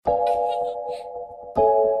It's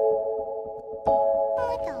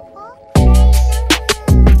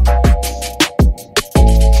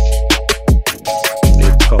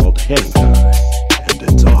called hentai, and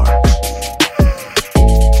it's art.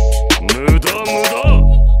 무다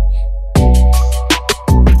무다.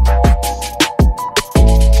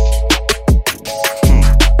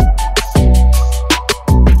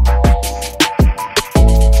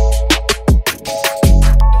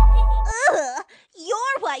 Ugh,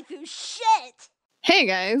 your waifu shit. Hey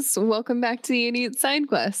guys, welcome back to the Idiot Side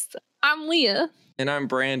Quest. I'm Leah. And I'm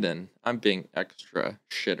Brandon. I'm being extra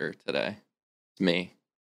shitter today. It's me.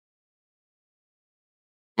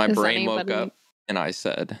 My Is brain woke anybody- up and I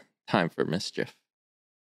said, time for mischief.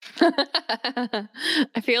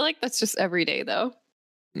 I feel like that's just every day though.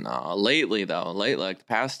 No, lately though, like the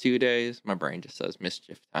past 2 days, my brain just says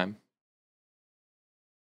mischief time.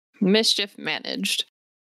 Mischief managed.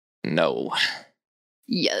 No.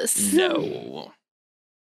 Yes. No.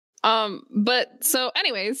 But so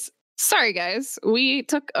anyways, sorry guys. We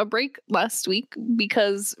took a break last week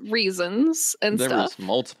because reasons and There stuff. was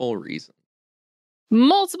multiple reasons.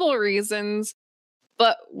 Multiple reasons,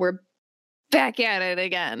 but we're back at it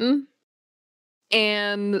again.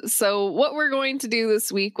 And so what we're going to do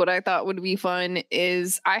this week, what I thought would be fun,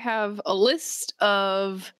 is I have a list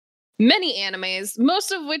of many animes,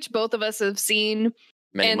 most of which both of us have seen,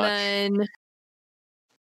 Many and much. then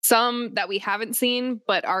some that we haven't seen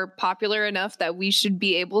but are popular enough that we should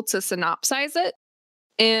be able to synopsize it.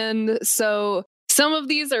 And so some of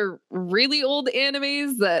these are really old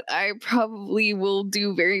animes that I probably will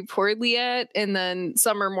do very poorly at, and then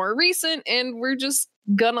some are more recent, and we're just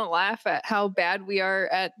gonna laugh at how bad we are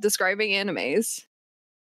at describing animes.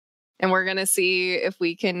 And we're gonna see if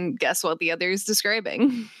we can guess what the other is describing.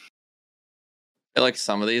 I feel like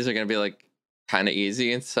some of these are going to be like kind of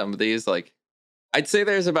easy, and some of these, like, I'd say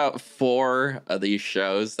there's about 4 of these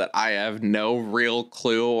shows that I have no real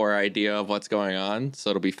clue or idea of what's going on. So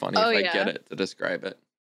it'll be funny Oh, if I yeah. get it to describe it.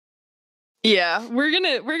 Yeah, we're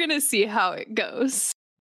gonna see how it goes.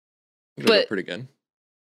 It'll go But- pretty good.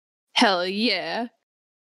 Hell yeah.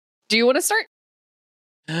 Do you want to start?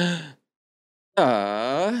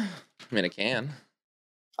 I mean, I can.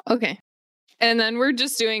 Okay. And then we're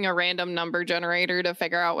just doing a random number generator to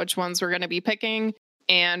figure out which ones we're going to be picking.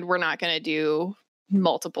 And we're not going to do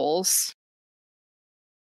multiples.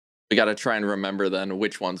 We got to try and remember then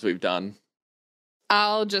which ones we've done.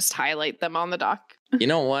 I'll just highlight them on the doc. You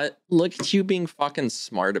know what? Look at you being fucking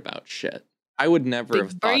smart about shit. I would never Big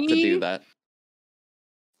have thought to do brain. that.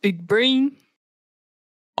 Big brain.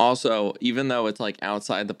 Also, even though it's like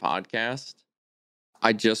outside the podcast,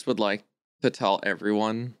 I just would like to tell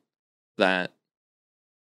everyone that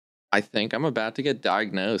I think I'm about to get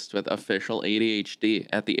diagnosed with official ADHD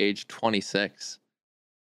at the age of 26.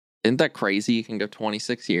 Isn't that crazy? You can go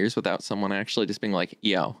 26 years without someone actually just being like,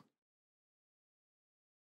 yo,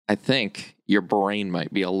 I think your brain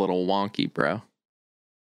might be a little wonky, bro.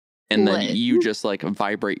 And then Lit. you just like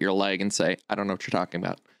vibrate your leg and say, I don't know what you're talking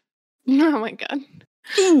about. Oh my God.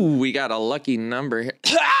 Ooh, we got a lucky number here.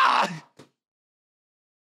 Ah!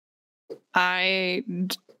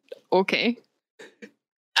 Okay.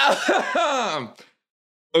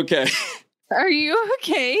 Okay. Are you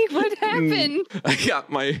okay? What happened? I got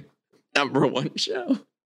my #1 show.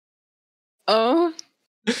 Oh,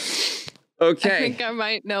 I Okay. think I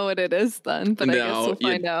might know what it is then, but I guess No, we'll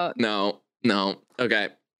find out. No. Okay.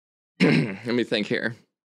 Let me think here.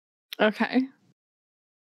 Okay.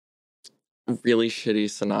 Really shitty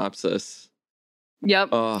synopsis. Yep.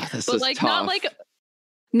 Oh, this But is like tough.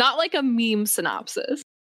 not like a meme synopsis.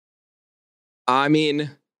 I mean,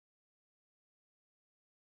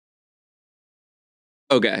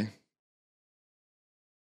 okay.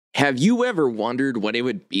 Have you ever wondered what it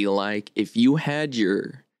would be like if you had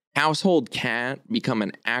your household cat become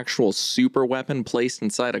an actual super weapon placed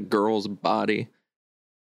inside a girl's body?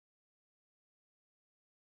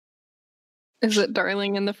 Is it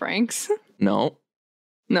Darling in the Franxx? No.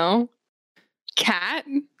 No. Cat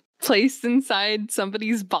placed inside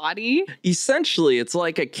somebody's body? Essentially, it's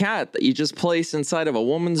like a cat that you just place inside of a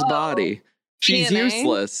woman's Oh, body. She's TNA?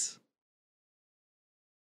 useless.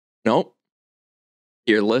 Nope.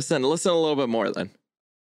 Here, listen a little bit more then.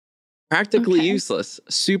 Practically Okay. useless.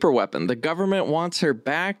 Super weapon. The government wants her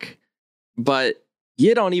back, but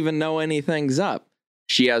you don't even know anything's up.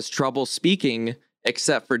 She has trouble speaking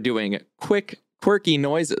except for doing quick, quirky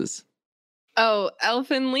noises. Oh,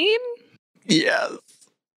 Elfin Lead? Yes.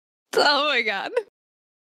 Oh my God.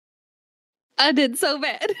 I did so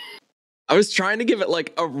bad. I was trying to give it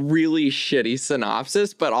like a really shitty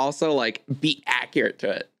synopsis, but also like be accurate to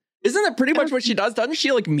it. Isn't that pretty much what she does? Doesn't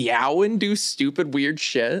she like meow and do stupid weird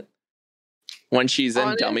shit when she's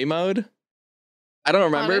in dummy mode? I don't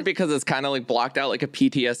remember because it's kind of like blocked out like a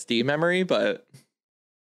PTSD memory, but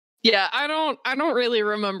yeah, I don't really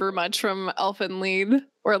remember much from Elfin Lied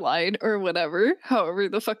or Lied or whatever, however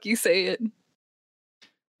the fuck you say it.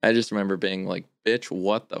 I just remember being like, bitch,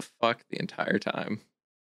 what the fuck the entire time.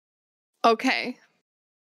 Okay.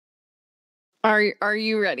 Are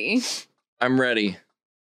you ready? I'm ready.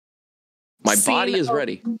 My body is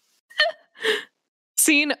ready.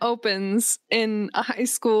 Scene opens in a high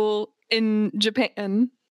school in Japan,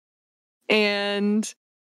 and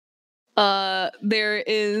there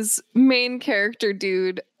is main character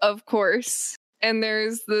dude, of course, and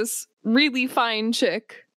there's this really fine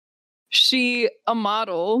chick. She a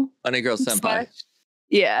model. Bunny Girl Senpai.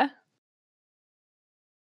 Yeah.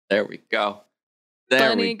 There we go.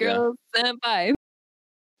 Bunny Girl Senpai.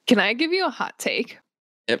 Can I give you a hot take?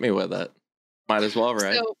 Hit me with it. Might as well,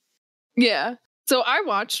 right? So I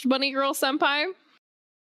watched Bunny Girl Senpai.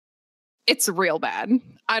 It's real bad.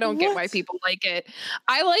 I don't get why people like it.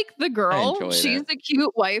 I like the girl. She's a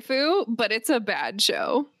cute waifu, but it's a bad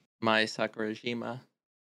show. My Sakurajima.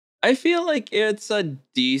 I feel like it's a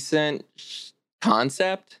decent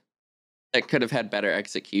concept that could have had better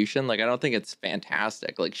execution. Like, I don't think it's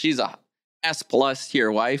fantastic. Like, she's a S+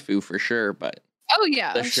 tier waifu for sure, but oh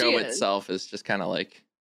yeah, the show itself is just kind of like,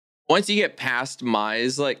 once you get past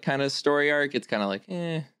Mai's like kind of story arc, it's kind of like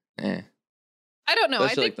eh. I don't know.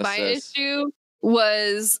 Especially, I think my issue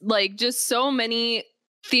was like just so many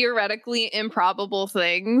theoretically improbable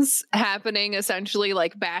things happening essentially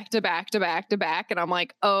like back to back to back to back, and I'm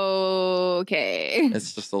like, okay,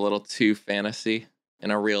 it's just a little too fantasy in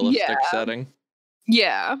a realistic setting.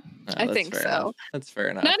 Yeah, I think so. Enough. That's fair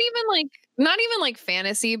enough. Not even like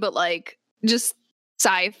fantasy, but like just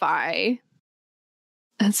sci-fi.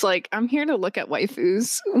 It's like, I'm here to look at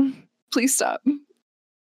waifus. Please stop.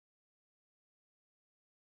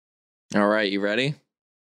 All right, you ready?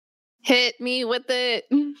 Hit me with it.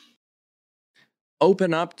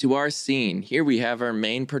 Open up to our scene. Here we have our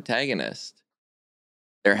main protagonist.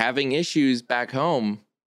 They're having issues back home.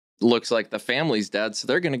 Looks like the family's dead, so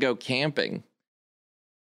they're going to go camping.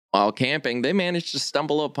 While camping, they manage to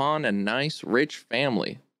stumble upon a nice, rich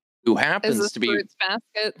family who happens to be fruits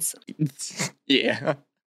baskets. Yeah.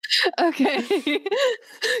 Okay.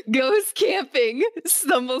 Goes camping,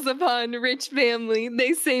 stumbles upon rich family.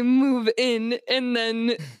 They say move in, and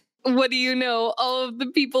then what do you know? All of the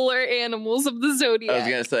people are animals of the zodiac. I was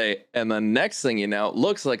going to say, and the next thing you know,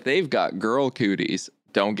 looks like they've got girl cooties.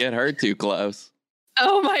 Don't get her too close.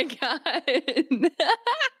 Oh my god.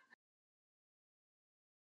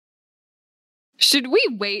 Should we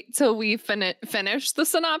wait till we finish the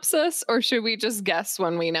synopsis, or should we just guess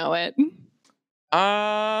when we know it?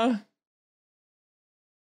 I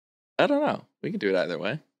don't know. We can do it either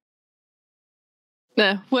way.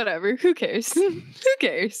 Nah, whatever. Who cares? Who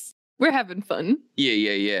cares? We're having fun. Yeah.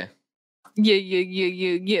 Yeah.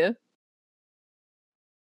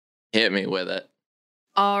 Hit me with it.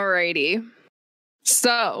 Alrighty.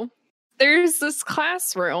 So, there's this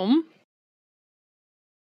classroom,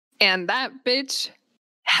 and that bitch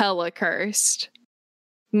hella cursed.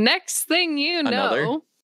 Next thing you know... Another?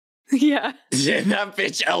 Yeah. Yeah, that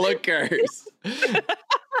bitch hella cursed.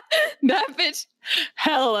 That bitch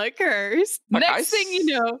hella cursed. Next thing you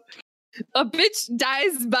know, a bitch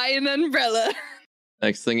dies by an umbrella.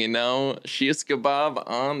 Next thing you know, she's kebab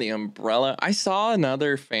on the umbrella. I saw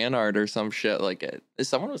another fan art or some shit like it.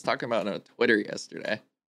 Someone was talking about it on Twitter yesterday.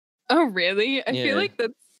 Oh, really? I feel like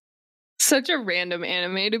that's such a random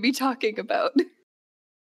anime to be talking about.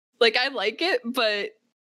 Like, I like it, but...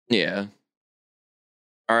 Yeah.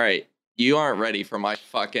 All right. You aren't ready for my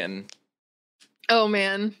fucking... Oh,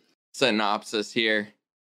 man. Synopsis here.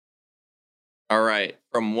 All right.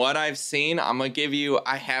 From what I've seen, I'm going to give you...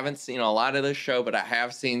 I haven't seen a lot of this show, but I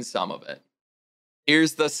have seen some of it.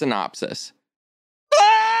 Here's the synopsis.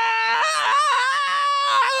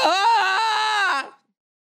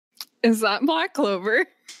 Is that Black Clover?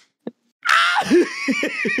 Am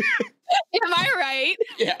I right?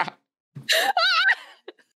 Yeah.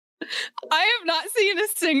 I have not seen a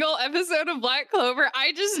single episode of Black Clover.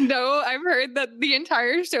 I just know I've heard that the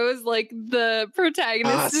entire show is like the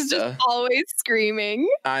protagonist is just always screaming.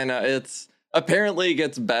 I know. It's apparently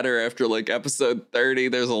gets better after like episode 30.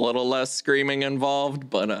 There's a little less screaming involved,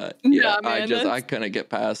 but yeah, man, I couldn't get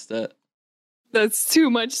past it. That's too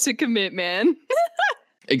much to commit, man.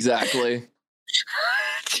 Exactly.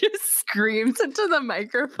 Just screams into the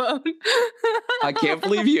microphone. I can't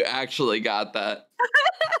believe you actually got that.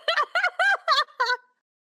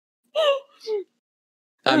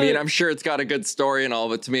 I mean, I'm sure it's got a good story and all,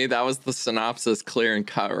 but to me, that was the synopsis clear and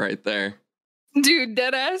cut right there. Dude,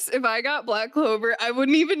 deadass, if I got Black Clover, I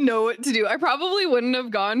wouldn't even know what to do. I probably wouldn't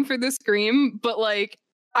have gone for the Scream, but like,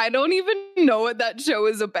 I don't even know what that show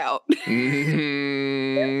is about. For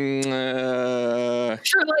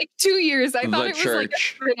like 2 years, I thought it was like a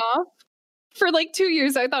spin-off. For like 2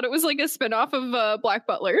 years, I thought it was like a spin-off of Black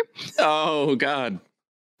Butler. Oh, God.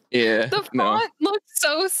 Yeah. The font looked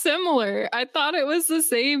so similar. I thought it was the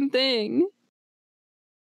same thing.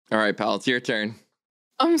 All right, pal, it's your turn.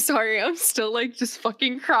 I'm sorry. I'm still like just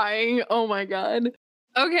fucking crying. Oh my God.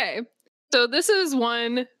 Okay. So this is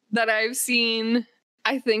one that I've seen,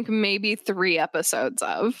 I think maybe 3 episodes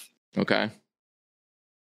of. Okay.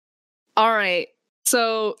 All right.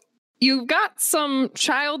 So you've got some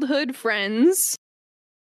childhood friends.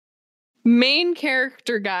 Main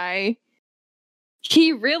character guy,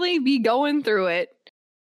 he really be going through it.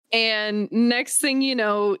 And next thing you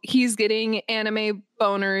know, he's getting anime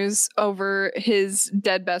boners over his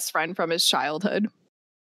dead best friend from his childhood.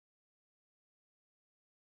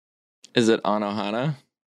 Is it Anohana?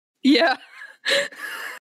 Yeah.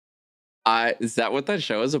 Is that what that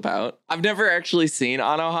show is about? I've never actually seen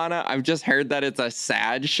Anohana. I've just heard that it's a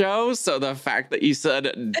sad show. So the fact that you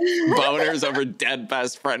said boners over dead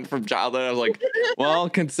best friend from childhood, I was like, well,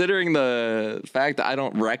 considering the fact that I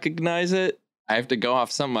don't recognize it, I have to go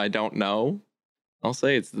off something I don't know. I'll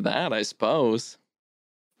say it's that, I suppose.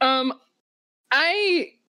 From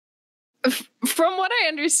what I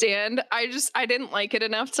understand, I didn't like it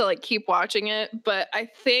enough to like keep watching it, but I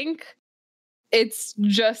think it's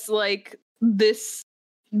just like this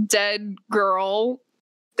dead girl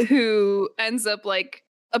who ends up like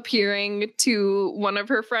appearing to one of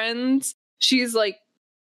her friends. She's like,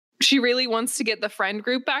 she really wants to get the friend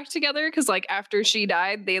group back together because like after she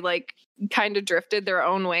died, they like kind of drifted their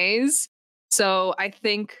own ways. So I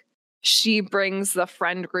think she brings the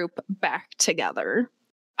friend group back together.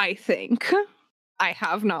 I think. I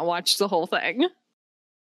have not watched the whole thing.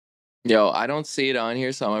 Yo, I don't see it on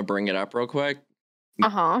here, so I'm gonna bring it up real quick.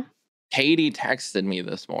 Uh-huh. Katie texted me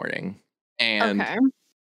this morning, and Okay.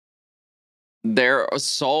 their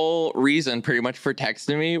sole reason pretty much for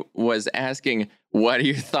texting me was asking, what are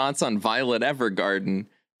your thoughts on Violet Evergarden?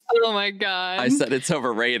 Oh my God. I said it's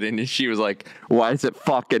overrated, and she was like, why is it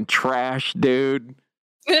fucking trash, dude?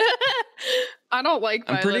 I don't like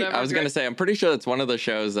Violet Evergarden. I was gonna say, I'm pretty sure that's one of the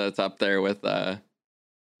shows that's up there with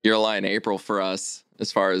Your Lie in April for us,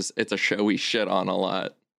 as far as it's a show we shit on a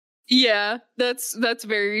lot. Yeah, that's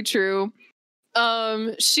very true.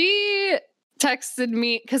 She texted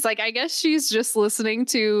me because like I guess she's just listening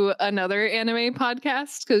to another anime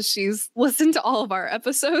podcast because she's listened to all of our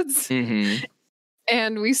episodes. Mm-hmm.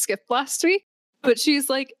 And we skipped last week. But she's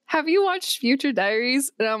like, have you watched Future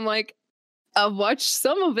Diaries? And I'm like, I've watched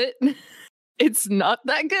some of it. It's not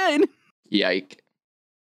that good. Yike.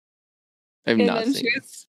 I've not seen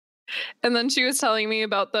it. And then she was telling me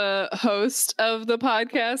about the host of the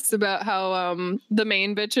podcast, about how the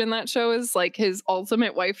main bitch in that show is like his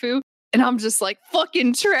ultimate waifu. And I'm just like,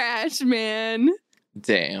 fucking trash, man.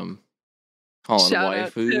 Damn. Calling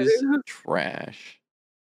waifus trash.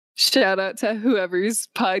 Shout out to whoever's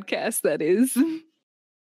podcast that is. All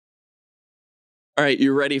right,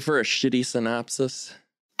 you ready for a shitty synopsis?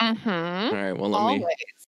 Mm-hmm. All right, well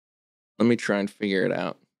let me try and figure it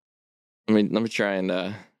out. Let me try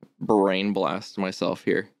and brain blast myself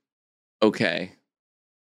here. Okay.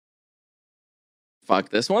 Fuck,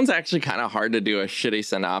 this one's actually kind of hard to do a shitty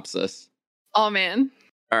synopsis. Oh man.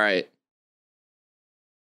 All right.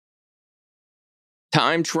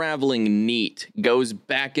 Time-traveling NEET goes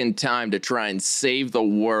back in time to try and save the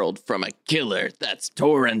world from a killer that's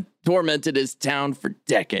tormented his town for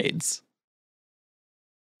decades.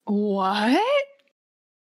 What?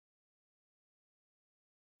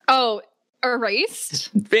 Oh, Erased?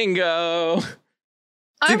 Bingo!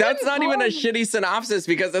 See, that's not even a shitty synopsis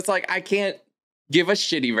because it's like, I can't give a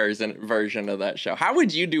shitty version of that show. How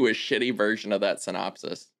would you do a shitty version of that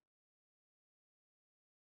synopsis?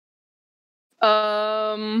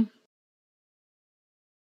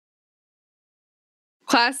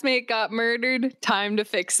 Classmate got murdered. Time to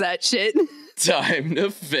fix that shit. Time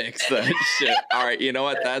to fix that shit. All right, you know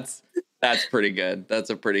what? That's pretty good.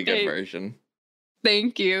 That's a pretty good version.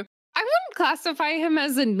 Thank you. I wouldn't classify him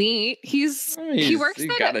as a NEET. He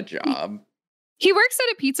got a job. He works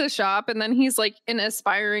at a pizza shop, and then he's like an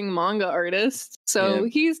aspiring manga artist. So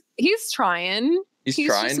he's trying. He's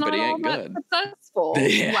trying, but he ain't good. Successful.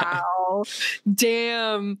 Yeah. Wow.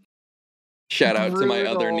 Damn. Shout out to my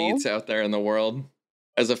other NEETs out there in the world.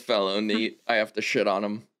 As a fellow NEET, I have to shit on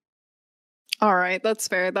him. All right, that's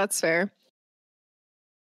fair. That's fair.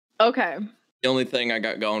 Okay. The only thing I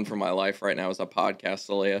got going for my life right now is a podcast,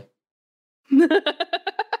 Aaliyah.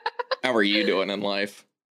 How are you doing in life?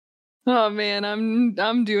 Oh man,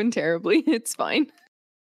 I'm doing terribly. It's fine.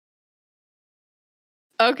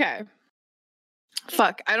 Okay.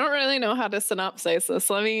 Fuck, I don't really know how to synopsize this.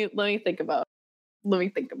 Let me think about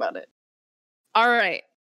it. All right.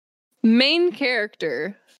 Main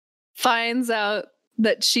character finds out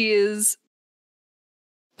that she is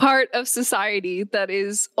part of society that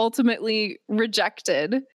is ultimately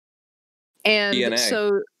rejected. And DNA.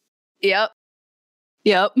 so yep.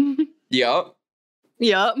 Yep. Yup.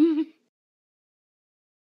 Yep.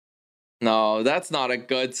 No, that's not a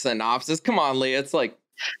good synopsis. Come on, Leah. It's like,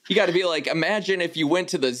 you got to be like, imagine if you went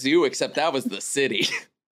to the zoo, except that was the city.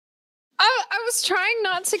 I was trying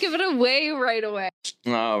not to give it away right away.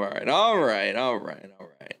 All right.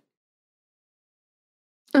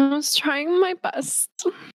 I was trying my best.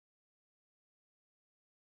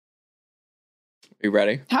 You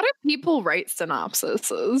ready? How do people write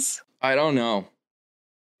synopsises? I don't know.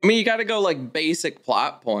 I mean, you got to go like basic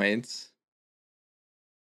plot points.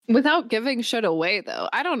 Without giving shit away, though.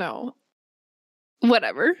 I don't know.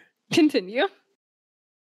 Whatever. Continue.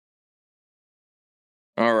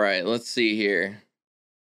 All right, let's see here.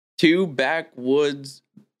 Two backwood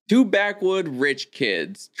rich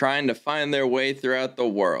kids trying to find their way throughout the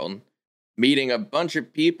world, meeting a bunch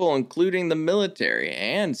of people, including the military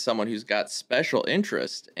and someone who's got special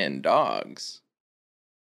interest in dogs.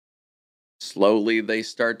 Slowly, they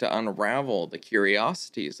start to unravel the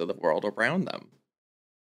curiosities of the world around them,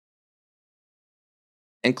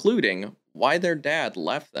 including why their dad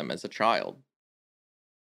left them as a child,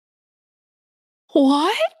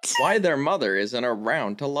 What? why their mother isn't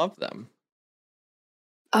around to love them.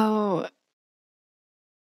 Oh.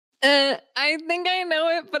 I think I know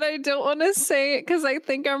it, but I don't want to say it because I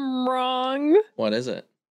think I'm wrong. What is it?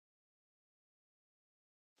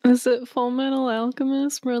 Is it Full Metal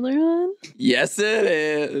Alchemist Brotherhood? Yes, it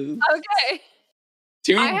is. Okay.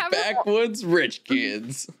 Two backwoods rich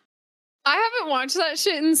kids. I haven't watched that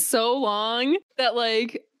shit in so long that,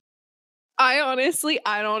 like, I don't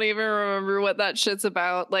even remember what that shit's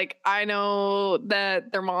about. Like, I know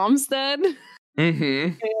that their mom's dead.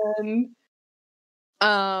 Mm-hmm.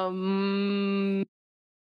 And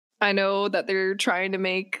I know that they're trying to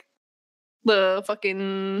make the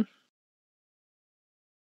fucking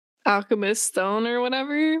alchemist stone or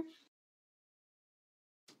whatever.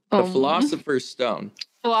 The Philosopher's Stone.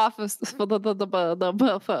 Philosophers.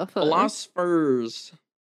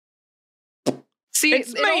 See,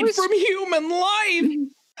 It's made from human life.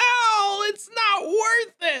 Ow, it's not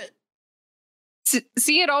worth it.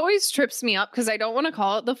 See, it always trips me up because I don't want to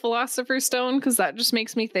call it the Philosopher's Stone because that just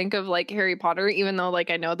makes me think of like Harry Potter, even though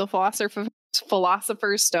like I know the Philosopher's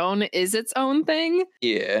Stone is its own thing.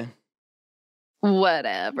 Yeah.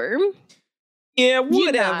 Whatever. Yeah,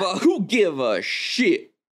 whatever. Who give a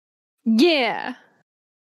shit? Yeah.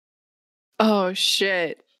 Oh,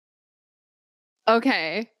 shit.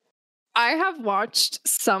 Okay. I have watched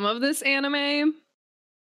some of this anime,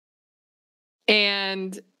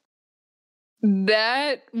 and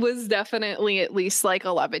that was definitely at least like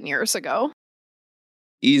 11 years ago.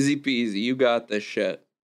 Easy peasy. You got this shit.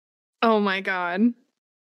 Oh my god.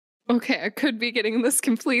 Okay, I could be getting this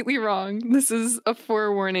completely wrong. This is a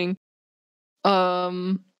forewarning.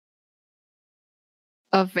 A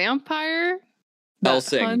vampire?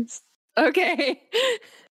 Helsing. Okay.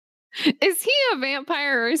 Is he a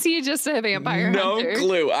vampire or is he just a vampire hunter? No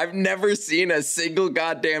clue. I've never seen a single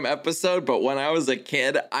goddamn episode, but when I was a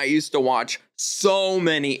kid, I used to watch so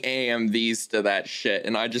many AMVs to that shit.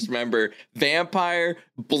 And I just remember vampire,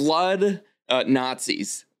 blood,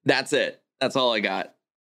 Nazis. That's it. That's all I got.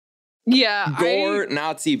 Yeah. Gore,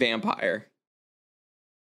 Nazi, vampire.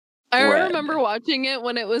 I remember watching it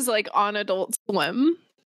when it was like on Adult Swim.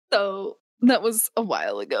 So that was a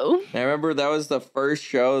while ago. I remember that was the first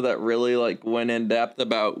show that really like went in depth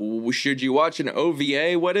about should you watch an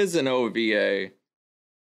OVA? What is an OVA?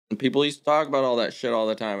 And people used to talk about all that shit all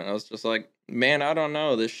the time. And I was just like, man, I don't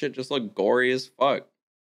know. This shit just looked gory as fuck.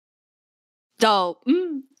 Dope.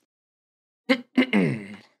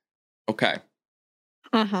 Okay.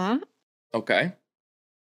 Uh-huh. Okay.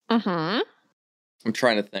 Uh-huh. I'm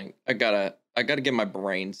trying to think. I gotta give my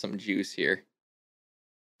brain some juice here.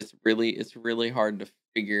 It's really hard to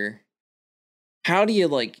figure. How do you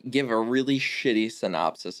like give a really shitty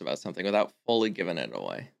synopsis about something without fully giving it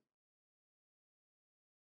away?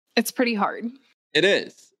 It's pretty hard. It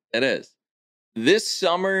is. It is. This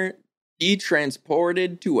summer, be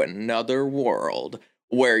transported to another world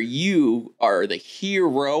where you are the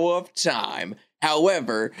hero of time.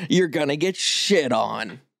 However, you're gonna get shit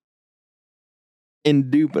on.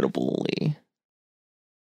 Indubitably.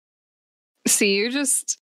 See, you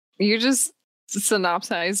just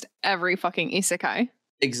synopsized every fucking isekai.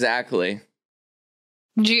 Exactly.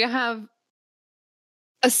 Do you have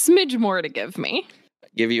a smidge more to give me?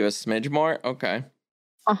 Give you a smidge more? Okay.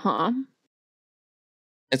 Uh-huh.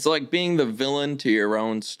 It's like being the villain to your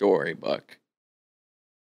own storybook.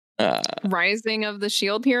 Rising of the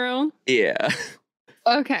Shield Hero? Yeah.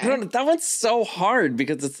 Okay. That one's so hard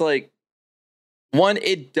because it's like, one,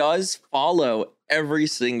 it does follow every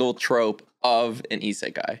single trope of an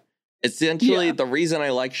isekai. Essentially, the reason I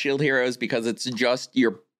like Shield Hero is because it's just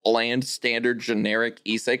your bland, standard, generic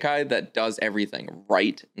isekai that does everything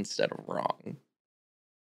right instead of wrong.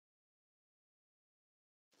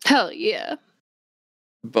 Hell yeah.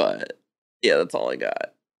 But yeah, that's all I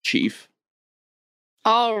got, Chief.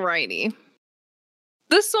 Alrighty.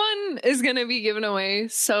 This one is gonna be given away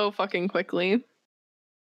so fucking quickly.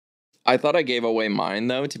 I thought I gave away mine,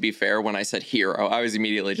 though, to be fair. When I said hero, I was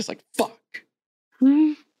immediately just like, fuck.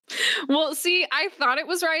 Well, see, I thought it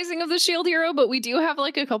was Rising of the Shield Hero, but we do have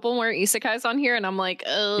like a couple more isekais on here, and I'm like,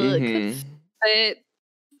 it could fit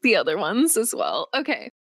the other ones as well.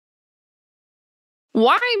 Okay.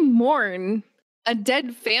 Why mourn a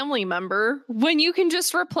dead family member when you can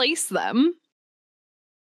just replace them?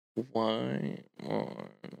 Why more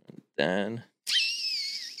than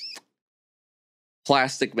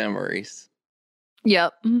plastic memories?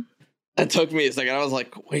 Yep. That took me a second. I was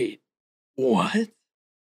like, wait, what?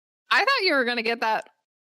 I thought you were going to get that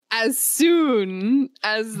as soon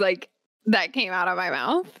as like that came out of my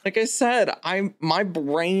mouth. Like I said, my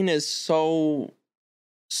brain is so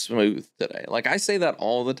smooth today. Like I say that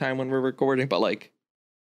all the time when we're recording, but like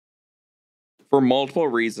for multiple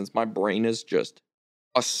reasons, my brain is just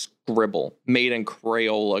a scribble made in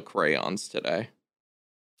Crayola crayons today.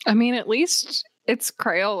 I mean, at least it's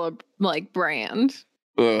Crayola like brand.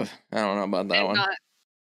 Ugh, I don't know about that one.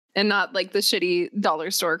 And not like the shitty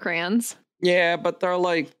dollar store crayons. Yeah, but they're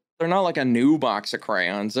not like a new box of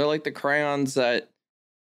crayons. They're like the crayons that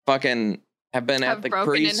fucking have been at the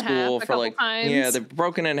preschool for like times. Yeah, they're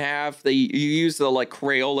broken in half. You use the like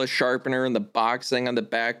Crayola sharpener and the box thing on the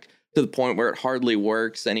back to the point where it hardly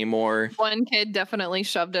works anymore. One kid definitely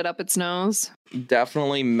shoved it up its nose.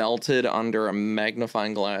 Definitely melted under a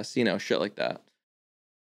magnifying glass, shit like that.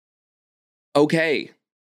 Okay.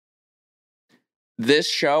 This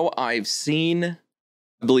show I've seen,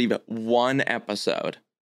 I believe, one episode.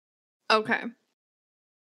 Okay.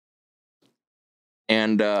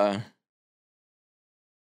 And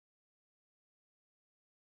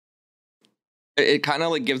it kind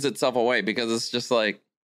of like gives itself away because it's just like,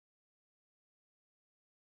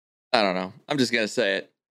 I don't know. I'm just gonna say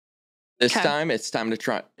it. This time, it's time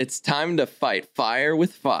to fight fire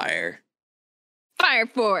with fire. Fire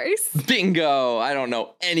Force. Bingo! I don't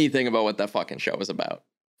know anything about what that fucking show is about.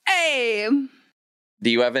 Hey! Do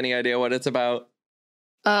you have any idea what it's about?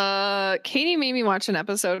 Katie made me watch an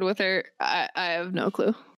episode with her. I have no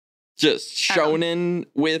clue. Just shonen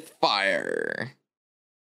with fire.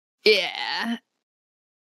 Yeah.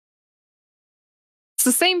 It's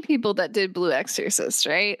the same people that did Blue Exorcist,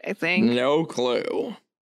 right? I think. No clue.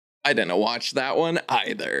 I didn't watch that one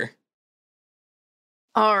either.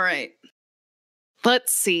 All right.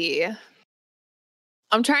 Let's see.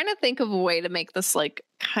 I'm trying to think of a way to make this like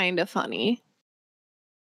kind of funny.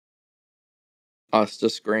 Asta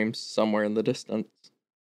screams somewhere in the distance.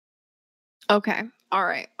 Okay. All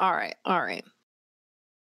right.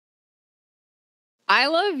 I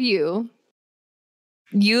love you.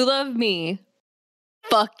 You love me.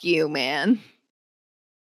 Fuck you, man.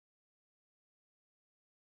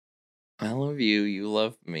 I love you. You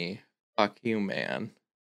love me. Fuck you, man.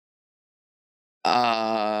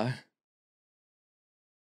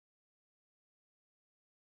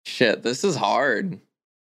 Shit, this is hard.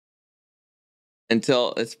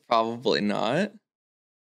 Until it's probably not.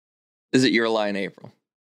 Is it Your Lie in April?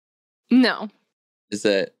 No. Is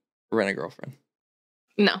it Rent a Girlfriend?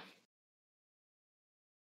 No.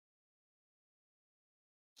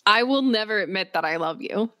 I will never admit that I love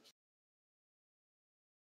you.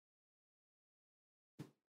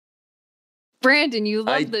 Brandon, you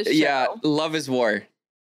love this show. Yeah, Love is War.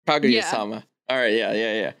 Kaguya-sama. All right,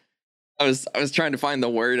 yeah. I was trying to find the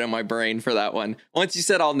word in my brain for that one. Once you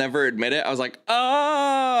said I'll never admit it, I was like,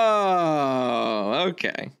 oh,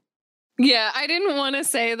 okay. Yeah, I didn't want to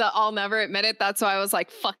say that I'll never admit it. That's why I was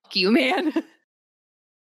like, fuck you, man.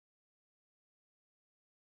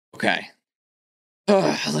 Okay.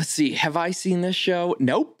 Let's see. Have I seen this show?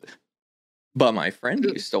 Nope. But my friend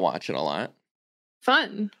used to watch it a lot.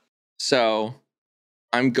 Fun. So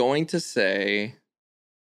I'm going to say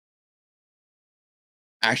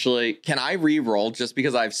Actually, can I re-roll just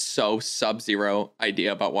because I have so sub-zero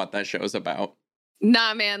idea about what that show's about?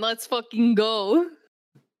 Nah, man, let's fucking go.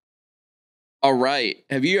 All right.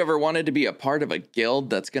 Have you ever wanted to be a part of a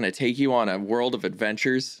guild that's going to take you on a world of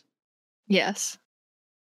adventures? Yes.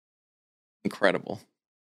 Incredible.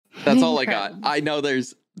 That's all I got. Incredible. I know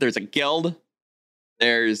there's a guild.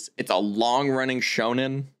 It's a long-running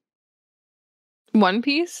shonen. One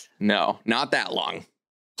Piece? No, not that long.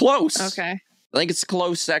 Close. Okay. I think it's a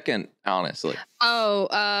close second, honestly.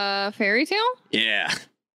 Oh, Fairy Tail? Yeah.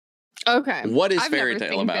 Okay. What is I've Fairy never Tail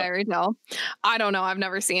seen about? Fairy Tail. I don't know. I've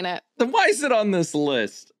never seen it. Then why is it on this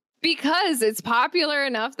list? Because it's popular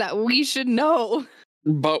enough that we should know.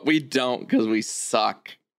 But we don't because we suck.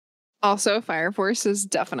 Also, Fire Force is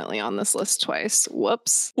definitely on this list twice.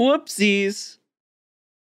 Whoops. Whoopsies.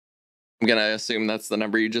 I'm going to assume that's the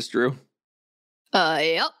number you just drew.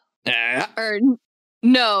 Yep. Ah. Or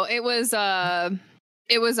no, it was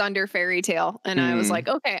under Fairy Tail, and I was like,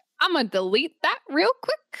 okay, I'm gonna delete that real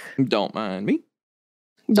quick. Don't mind me.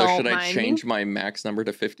 So Don't should I mind change me. my max number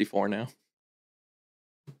to 54 now?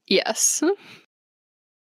 Yes,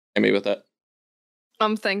 Hit me with that.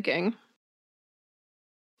 I'm thinking.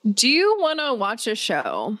 Do you want to watch a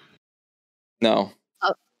show No.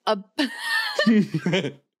 ab-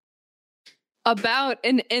 about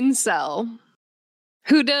an incel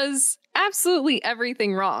who does absolutely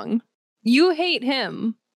everything wrong? You hate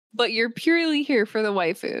him, but you're purely here for the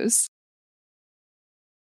waifus.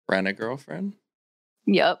 Friend a girlfriend?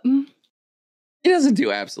 Yep. He doesn't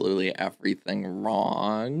do absolutely everything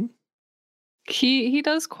wrong. He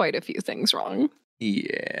does quite a few things wrong.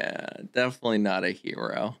 Yeah, definitely not a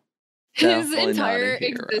hero. His Definitely not a entire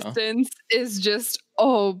hero. existence is just,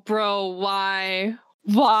 oh, bro, why?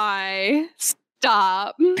 Why?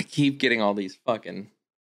 Stop. I keep getting all these fucking...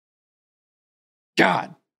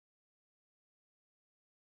 God.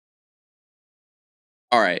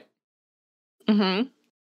 All right. Mm-hmm.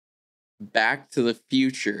 Back to the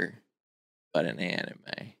Future, but an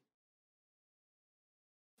anime.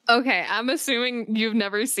 Okay, I'm assuming you've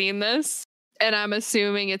never seen this, and I'm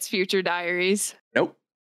assuming it's Future Diaries. Nope.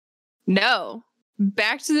 No.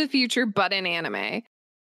 Back to the Future, but an anime.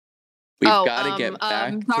 We've got to get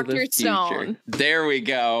back to Dr. the future. Stone. There we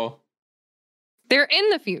go. They're in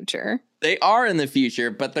the future. They are in the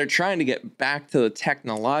future, but they're trying to get back to the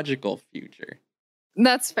technological future.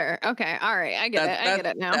 That's fair. Okay, all right, I get it. I get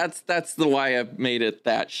it now. That's the why I made it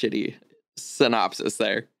that shitty synopsis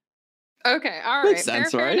there. Okay, all right. Makes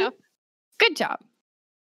sense, fair right? enough. Good job.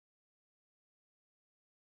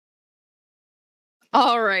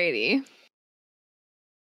 Alrighty.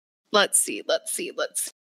 Let's see.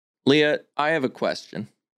 Leah, I have a question.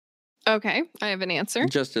 Okay, I have an answer.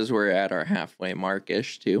 Just as we're at our halfway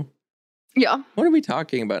mark-ish, too. Yeah. What are we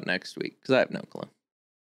talking about next week? Because I have no clue.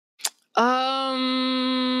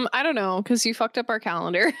 I don't know, because you fucked up our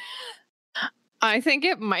calendar. I think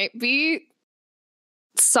it might be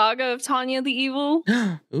Saga of Tanya the Evil.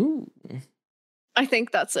 Ooh. I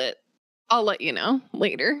think that's it. I'll let you know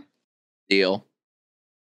later. Deal.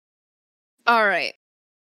 All right.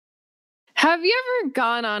 Have you ever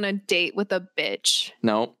gone on a date with a bitch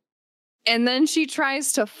Nope. and then she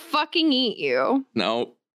tries to fucking eat you?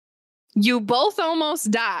 Nope. You both almost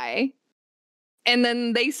die, and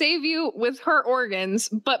then they save you with her organs,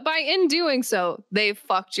 but by in doing so, they've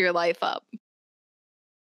fucked your life up.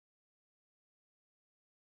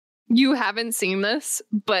 You haven't seen this,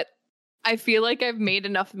 but I feel like I've made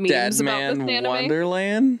enough memes Dead about Man this anime.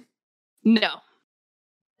 Wonderland? No.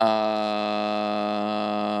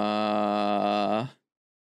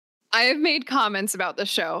 I have made comments about the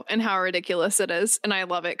show and how ridiculous it is, and I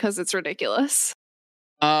love it because it's ridiculous.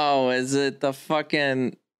 Oh, is it the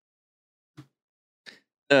fucking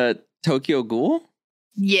Tokyo Ghoul?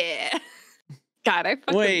 Yeah. God, I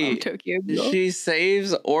fucking love Wait, Tokyo Ghoul. she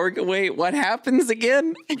saves Wait, what happens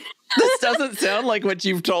again? This doesn't sound like what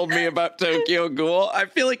you've told me about Tokyo Ghoul. I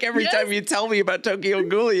feel like every Yes. time you tell me about Tokyo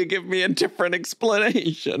Ghoul, you give me a different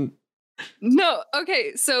explanation. No,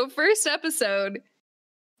 okay, so first episode,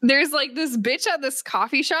 there's like this bitch at this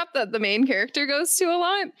coffee shop that the main character goes to a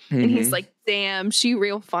lot. And he's like, damn, she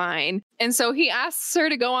real fine. And so he asks her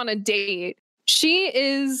to go on a date. She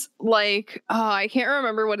is like, I can't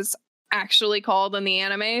remember what it's actually called in the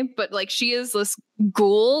anime, but like she is this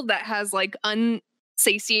ghoul that has like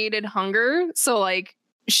unsatiated hunger. So like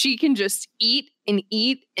she can just eat and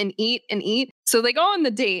eat and eat and eat. So they go on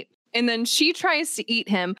the date and then she tries to eat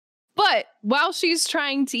him. But while she's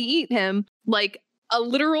trying to eat him, like a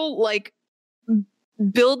literal like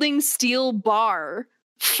building steel bar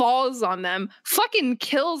falls on them, fucking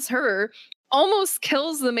kills her, almost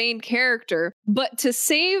kills the main character, but to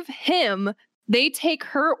save him, they take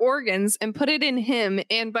her organs and put it in him,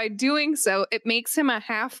 and by doing so, it makes him a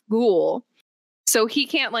half ghoul. So he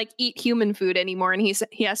can't like eat human food anymore, and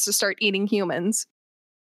he has to start eating humans.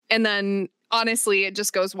 And then honestly, it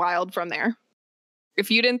just goes wild from there.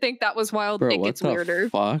 If you didn't think that was wild, Bro, it what gets the weirder.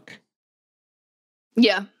 fuck?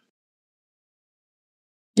 Yeah.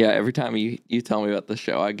 Yeah, every time you tell me about the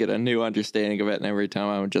show, I get a new understanding of it, and every time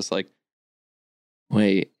I'm just like,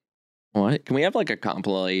 wait, what? Can we have like a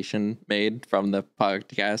compilation made from the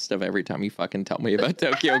podcast of every time you fucking tell me about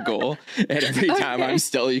Tokyo Ghoul, and every time I'm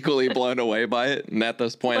still equally blown away by it, and at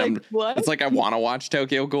this point, What? it's like I want to watch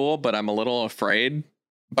Tokyo Ghoul, but I'm a little afraid.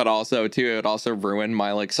 But also, too, it would also ruin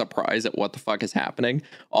my like surprise at what the fuck is happening.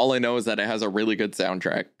 All I know is that it has a really good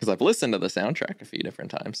soundtrack because I've listened to the soundtrack a few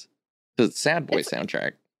different times. The Sad Boy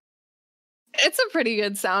soundtrack. It's a pretty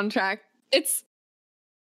good soundtrack. It's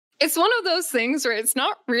one of those things where it's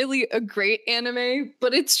not really a great anime,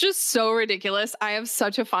 but it's just so ridiculous. I have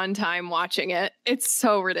such a fun time watching it. It's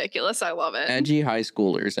so ridiculous. I love it. Edgy high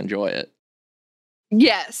schoolers enjoy it.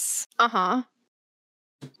 Yes. Uh-huh.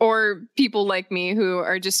 Or people like me who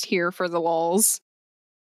are just here for the lulz.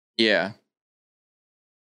 Yeah.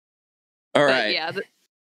 All But right. yeah.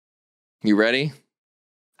 You ready?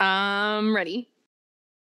 Ready.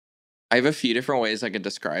 I have a few different ways I could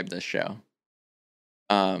describe this show.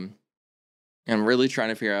 I'm really trying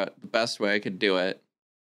to figure out the best way I could do it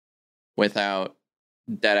without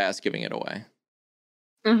dead ass giving it away.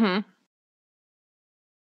 Mm-hmm.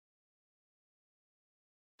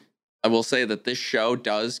 I will say that this show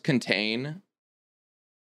does contain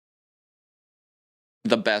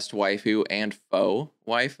the best waifu and faux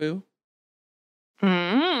waifu.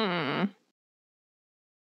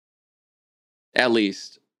 At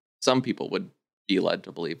least some people would be led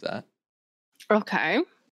to believe that. Okay.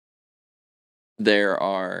 There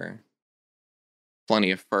are plenty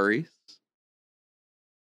of furries.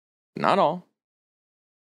 Not all.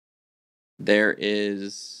 There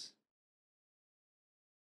is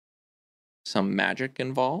some magic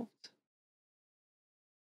involved.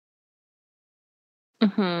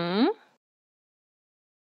 Mm-hmm.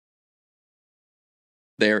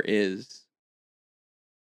 There is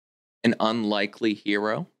an unlikely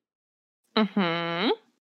hero. Mm-hmm.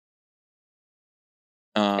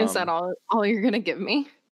 Is that all you're gonna give me?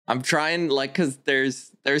 I'm trying, like, because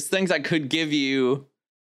there's things I could give you,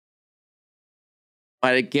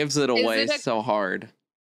 but it gives it away so hard.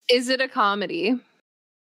 Is it a comedy?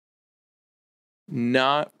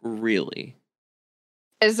 Not really.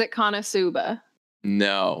 Is it Konosuba?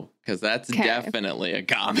 No, because that's definitely a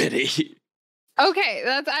comedy. Okay,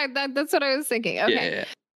 that's what I was thinking. Okay. Yeah.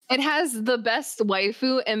 It has the best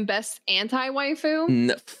waifu and best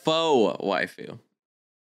anti-waifu. Faux waifu.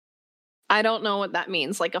 I don't know what that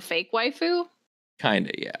means. Like a fake waifu?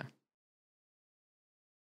 Kinda, yeah.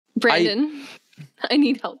 Brandon, I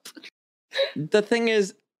need help. The thing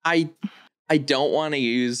is, I don't want to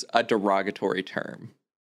use a derogatory term.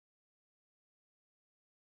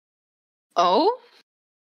 Oh?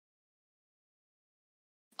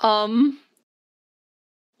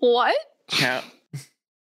 What?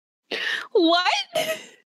 What?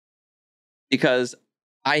 Because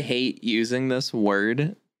I hate using this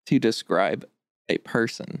word to describe a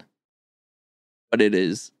person, but it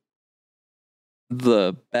is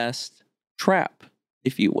the best trap,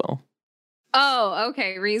 if you will. Oh,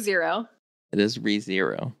 okay. ReZero. It is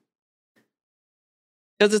ReZero.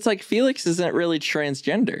 Because it's like Felix isn't really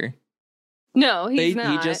transgender. No, he's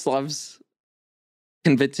not. He just loves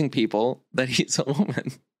convincing people that he's a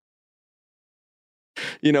woman.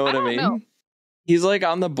 You know what I mean? Know. He's like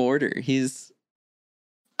on the border. He's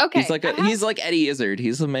okay. He's like Eddie Izzard.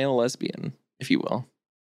 He's a male lesbian, if you will.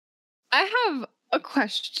 I have a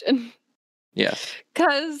question. Yes.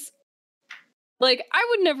 Because like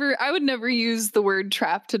I would never use the word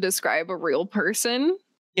trap to describe a real person.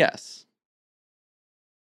 Yes.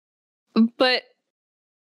 But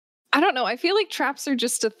I don't know. I feel like traps are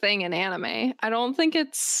just a thing in anime. I don't think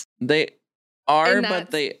it's... They are,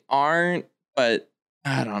 but they aren't. But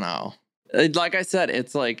I don't know. Like I said,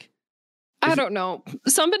 it's like... I don't know.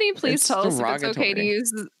 Somebody please tell us if it's okay to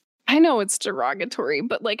use... I know it's derogatory,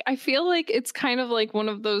 but like I feel like it's kind of like one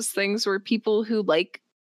of those things where people who like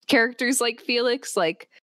characters like Felix, like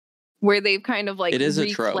where they've kind of like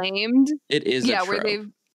reclaimed... It is a trope.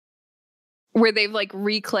 where they've like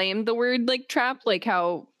reclaimed the word like trap, like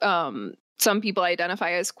how some people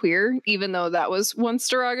identify as queer, even though that was once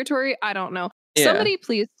derogatory. I don't know. Yeah. Somebody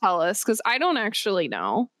please tell us, because I don't actually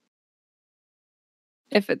know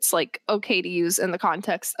if it's like okay to use in the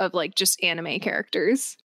context of like just anime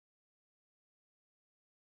characters.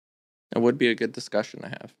 It would be a good discussion to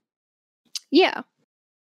have. Yeah.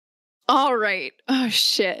 All right. Oh,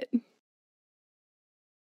 shit.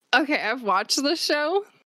 Okay, I've watched this show.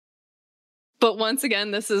 But once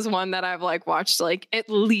again, this is one that I've like watched like at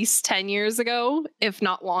least 10 years ago, if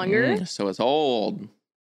not longer. So it's old.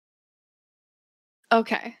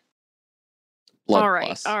 Okay. Blood All right.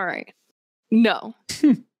 Plus. All right. No.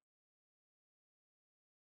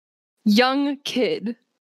 Young kid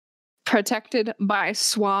protected by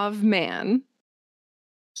suave man.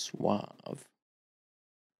 Suave.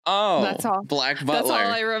 Oh, That's all. Black Butler. That's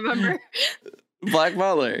all I remember. Black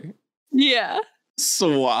Butler. Yeah.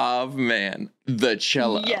 Suave man. The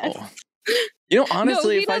cello. Yes. You know,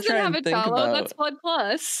 honestly, no, he if I doesn't try have and a think cello. about... That's Blood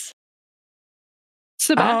Plus.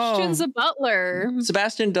 Sebastian's a butler.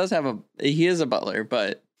 Sebastian does have he is a butler,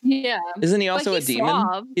 but Yeah. isn't he also a he's demon?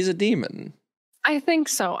 suave. He's a demon. I think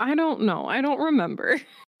so. I don't know. I don't remember.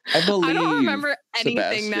 I believe I don't remember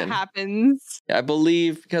anything that happens. I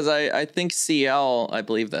believe, because I think CL, I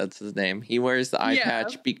believe that's his name. He wears the eye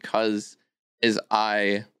patch because his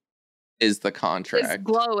eye is the contract. It's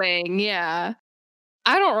glowing, yeah.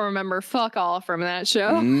 I don't remember fuck all from that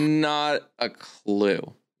show. Not a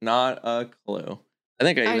clue. Not a clue. I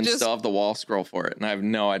think I still have the wall scroll for it, and I have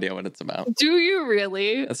no idea what it's about. Do you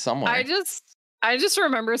really? It's somewhere. I just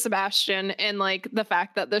remember Sebastian and like the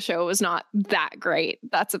fact that the show was not that great.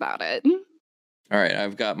 That's about it. All right,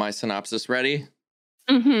 I've got my synopsis ready.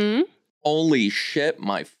 Mm-hmm. Holy shit,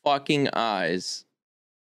 my fucking eyes.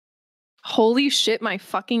 Holy shit, my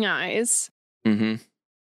fucking eyes. Mm-hmm.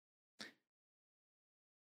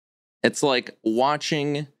 It's like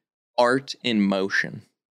watching art in motion,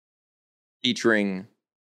 featuring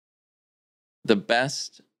the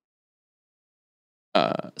best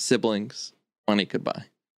siblings money could buy.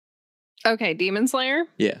 Okay, Demon Slayer?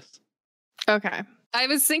 Yes. Okay. I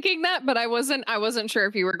was thinking that, but I wasn't sure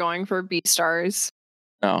if you were going for Beastars.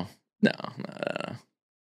 No.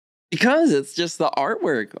 Because it's just the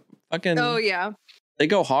artwork. Fucking Oh yeah. They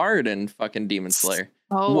go hard in fucking Demon Slayer.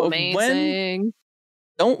 Oh, amazing.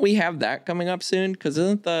 Don't we have that coming up soon? Because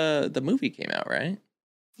isn't the movie came out, right?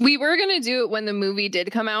 We were going to do it when the movie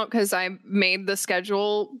did come out because I made the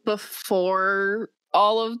schedule before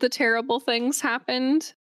all of the terrible things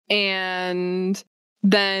happened. And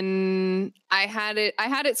then I had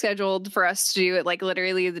it scheduled for us to do it like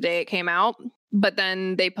literally the day it came out. But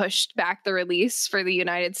then they pushed back the release for the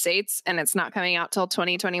United States and it's not coming out till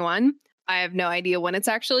 2021. I have no idea when it's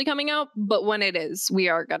actually coming out, but when it is, we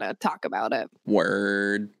are going to talk about it.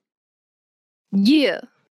 Word. Yeah.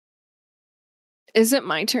 Is it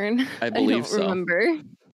my turn? I believe so. I don't remember.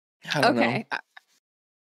 I don't know.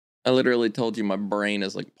 I literally told you my brain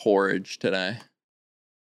is like porridge today.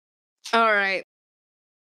 All right.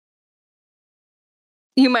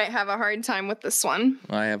 You might have a hard time with this one.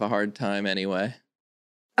 I have a hard time anyway.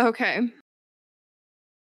 Okay.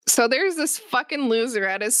 So there's this fucking loser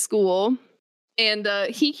at his school, and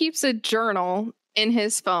he keeps a journal in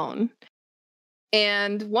his phone.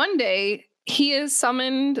 And one day, he is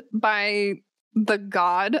summoned by the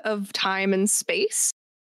god of time and space.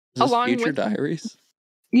 Is this Future Diaries?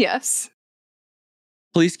 Yes.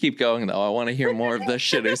 Please keep going, though. I want to hear more of this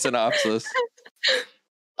shitty synopsis.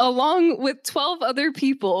 Along with 12 other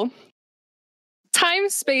people, time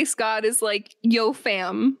space god is like, yo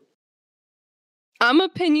fam, I'ma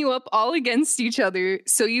pin you up all against each other,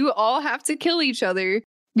 so you all have to kill each other.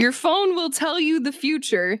 Your phone will tell you the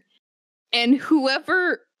future, and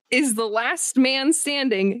whoever is the last man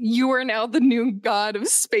standing, you are now the new god of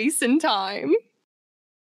space and time.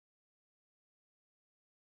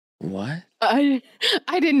 What? I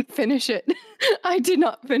didn't finish it. I did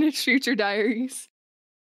not finish Future Diaries.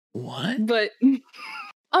 What? But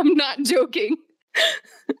I'm not joking.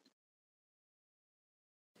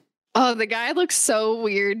 Oh, the guy looks so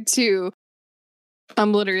weird too.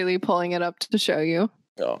 I'm literally pulling it up to show you.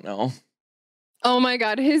 Oh no. Oh my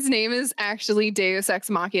god, his name is actually Deus Ex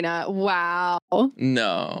Machina. Wow.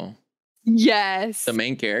 No. Yes. The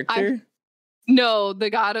main character? No, the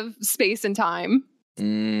god of space and time.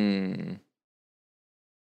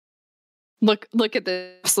 Look at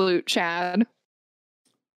the absolute Chad.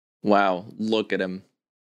 Wow, look at him.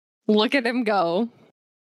 Look at him go.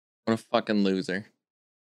 What a fucking loser.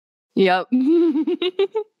 Yep.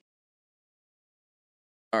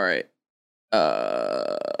 All right.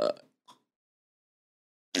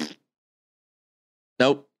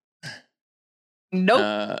 Nope.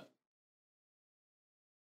 Nope.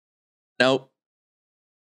 Nope.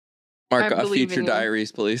 Mark I off believe Future in you.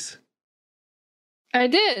 Diaries, please. I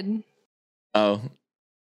did. Oh.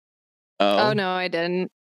 Oh no, I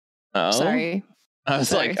didn't. Oh. Sorry. I was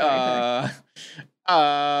Sorry.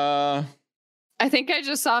 I think I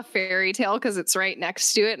just saw Fairy Tale because it's right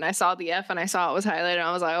next to it, and I saw the F and I saw it was highlighted, and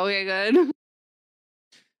I was like, okay, good.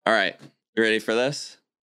 All right. You ready for this?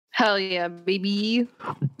 Hell yeah, baby.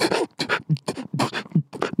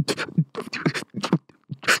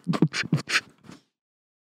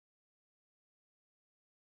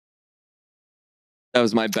 That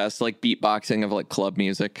was my best like beatboxing of like club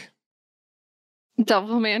music.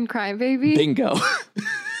 Devilman Crybaby. Bingo.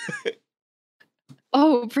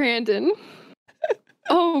 Oh, Brandon.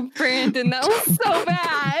 Oh, Brandon, that was so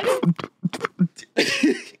bad.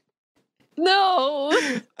 No.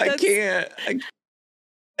 I can't.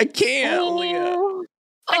 I can't, Leah. Oh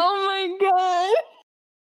my god.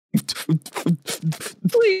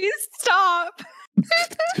 Please stop.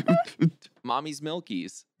 Mommy's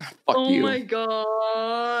Milkies. Fuck Oh you. my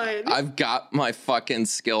god. I've got my fucking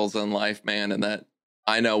skills in life, man, and that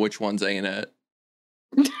I know which ones ain't it.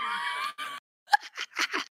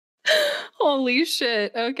 Holy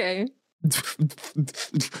shit. Okay.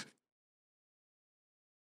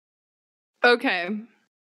 Okay.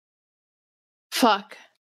 Fuck.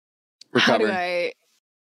 Recover.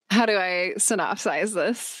 How do I synopsize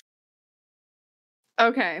this?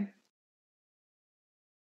 Okay.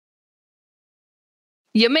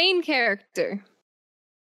 Your main character.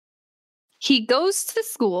 He goes to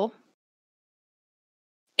school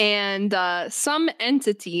and some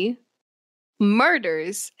entity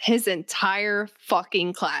murders his entire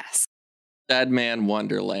fucking class. Dead Man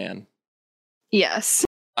Wonderland. Yes.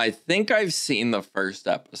 I think I've seen the first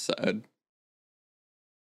episode.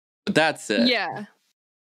 But that's it. Yeah.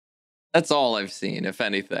 That's all I've seen, if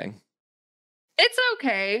anything. It's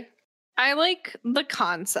okay. I like the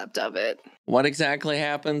concept of it. What exactly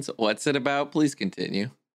happens? What's it about? Please continue.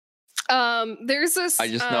 There's this I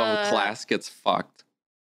just know the class gets fucked.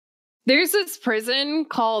 There's this prison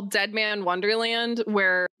called Dead Man Wonderland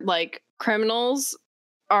where like criminals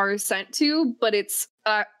are sent to, but it's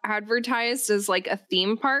advertised as like a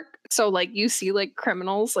theme park. So like you see like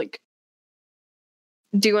criminals like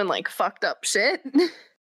doing like fucked up shit.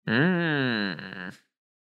 And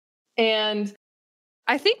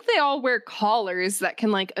I think they all wear collars that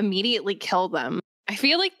can like immediately kill them. I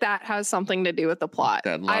feel like that has something to do with the plot.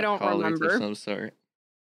 Deadlock I don't collars remember. of some sort.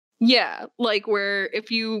 Yeah, like where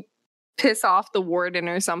if you piss off the warden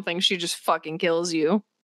or something, she just fucking kills you.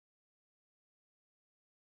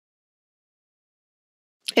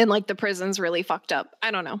 And like the prison's really fucked up.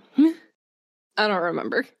 I don't know. I don't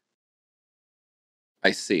remember.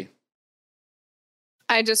 I see.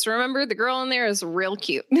 I just remember the girl in there is real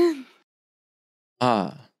cute.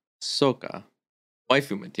 Soka.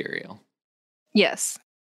 Waifu material. Yes.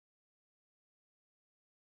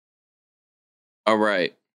 All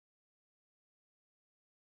right.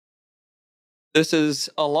 This is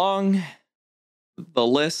along the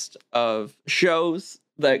list of shows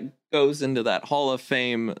that goes into that Hall of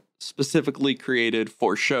Fame specifically created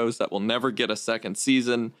for shows that will never get a second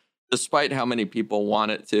season, despite how many people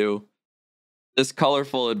want it to. This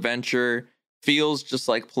colorful adventure feels just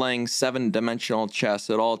like playing 7-dimensional chess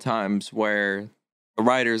at all times, where the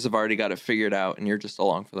writers have already got it figured out and you're just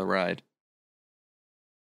along for the ride.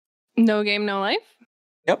 No Game, No Life?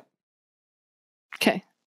 Yep. Okay.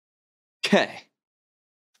 Okay.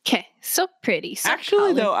 So pretty. So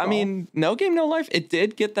actually, though, I colorful. mean, No Game, No Life, it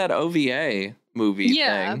did get that OVA movie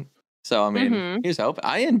thing. So, I mean, here's hope.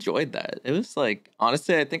 I enjoyed that. It was like,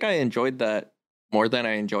 honestly, I think I enjoyed that more than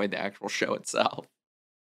I enjoyed the actual show itself.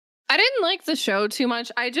 I didn't like the show too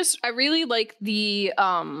much. I really like the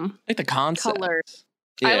Like the concept. colors.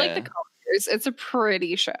 Yeah. I like the colors. It's a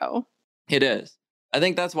pretty show. It is. I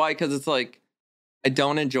think that's why, because it's like, I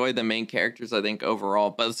don't enjoy the main characters, I think, overall,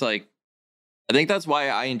 but it's like, I think that's why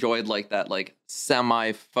I enjoyed like that like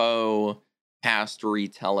semi-faux past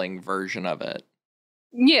retelling version of it.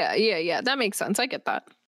 Yeah. That makes sense. I get that.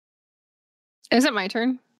 Is it my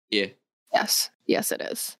turn? Yeah. Yes, it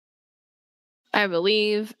is. I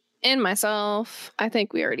believe in myself. I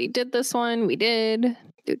think we already did this one. We did.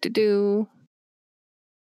 Do.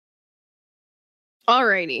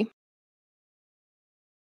 Alrighty.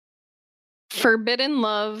 Forbidden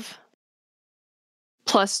Love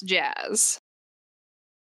plus jazz.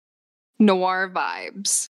 Noir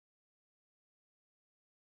vibes.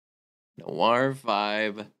 Noir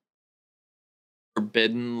vibe.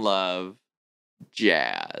 Forbidden love.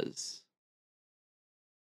 Jazz.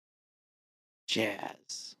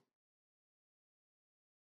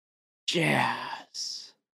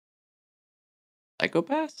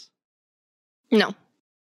 Psychopaths? No.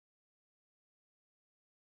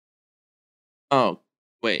 Oh,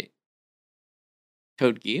 wait.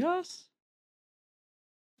 Code Geass?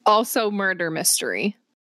 Also murder mystery.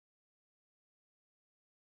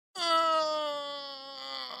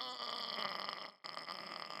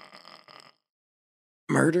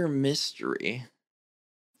 Murder mystery.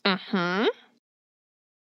 Mm-hmm.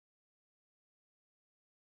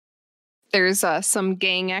 There's some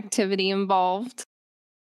gang activity involved.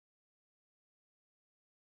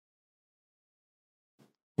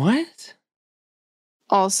 What?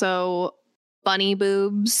 Also, bunny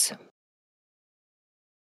boobs.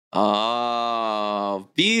 Oh,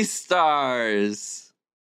 Beastars.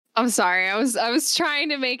 I'm sorry. I was trying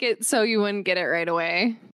to make it so you wouldn't get it right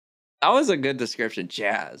away. That was a good description.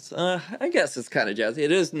 Jazz. I guess it's kind of jazzy.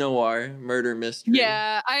 It is noir, murder mystery.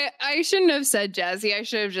 Yeah, I shouldn't have said jazzy. I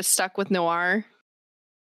should have just stuck with noir.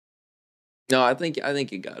 No, I think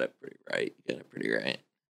you got it pretty right. You got it pretty right.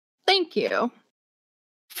 Thank you.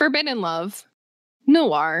 Forbidden love.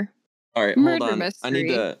 Noir. All right, Murder hold on.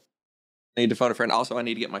 mystery. I need to phone a friend. Also, I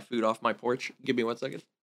need to get my food off my porch. Give me 1 second.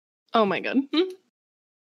 Oh my god. All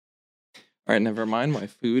right, never mind. My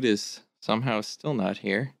food is somehow still not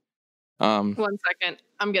here. 1 second.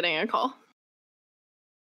 I'm getting a call.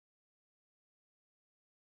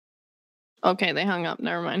 Okay, they hung up.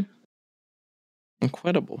 Never mind.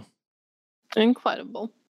 Incredible.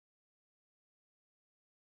 Incredible.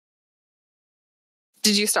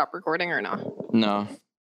 Did you stop recording or not? No.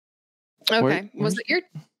 Okay. Was it your?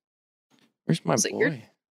 Where's my Was it your- boy?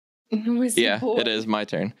 Was it Yeah, boy? it is my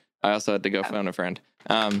turn. I also had to go phone a friend.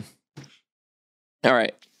 All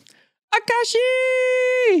right.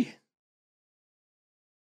 Akashi!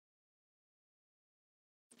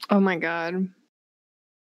 Oh my god.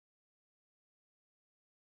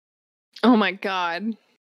 Oh my god.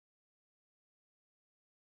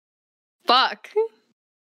 Fuck.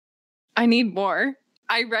 I need more.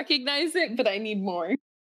 I recognize it, but I need more.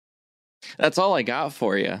 That's all I got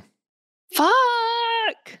for you. Fuck.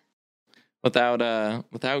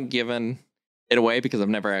 Without giving it away because I've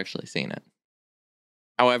never actually seen it.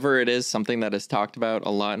 However, it is something that is talked about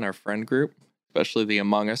a lot in our friend group, especially the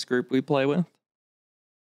Among Us group we play with.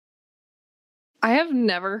 I have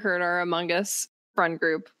never heard our Among Us friend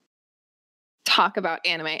group talk about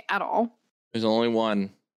anime at all. There's only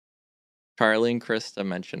one. Charlie and Krista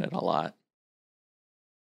mention it a lot.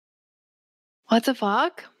 What the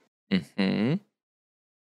fuck? Mm-hmm.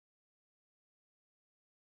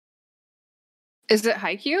 Is it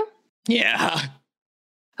Haikyuu? Yeah.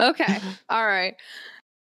 Okay. All right.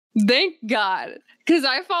 Thank God. Because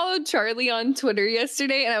I followed Charlie on Twitter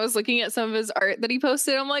yesterday and I was looking at some of his art that he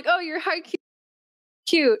posted. I'm like, oh, you're Haikyuu.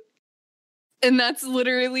 Cute. And that's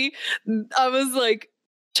literally, I was like,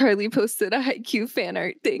 Charlie posted a Haikyuu fan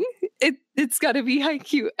art thing. It's got to be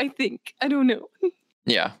Haikyuu, I think. I don't know.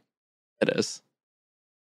 Yeah, it is.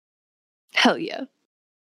 Hell yeah.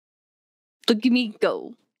 Look at me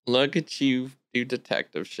go. Look at you do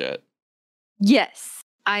detective shit. Yes,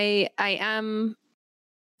 I am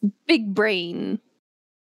big brain.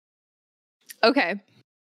 Okay.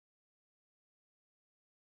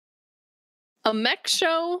 A mech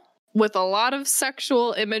show with a lot of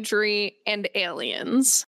sexual imagery and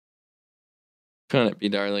aliens. Couldn't it be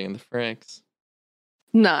Darling in the Franxx?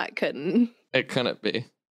 No, it couldn't. It couldn't be.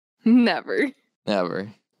 Never.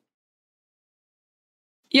 Never.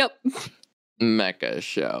 Yep. Mecha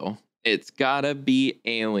show. It's gotta be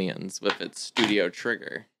aliens with its Studio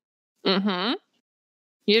Trigger. Mm-hmm.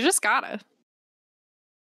 You just gotta.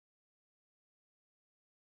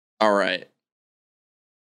 All right.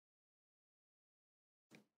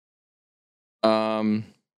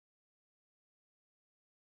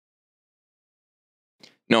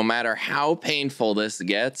 No matter how painful this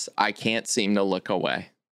gets, I can't seem to look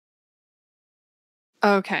away.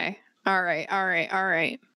 Okay. All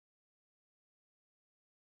right.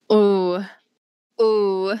 Ooh.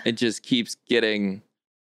 It just keeps getting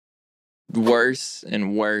worse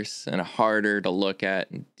and worse and harder to look at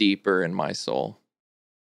and deeper in my soul.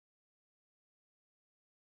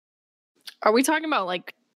 Are we talking about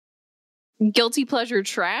like guilty pleasure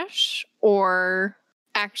trash or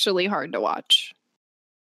actually hard to watch?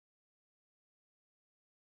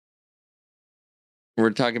 We're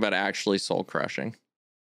talking about actually soul crushing.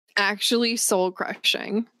 Actually soul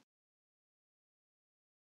crushing.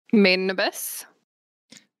 Made in Abyss?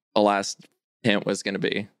 The last hint was going to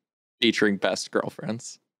be featuring best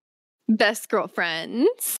girlfriends. Best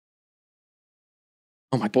girlfriends.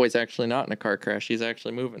 Oh, my boy's actually not in a car crash. He's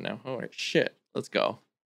actually moving now. All right, shit. Let's go.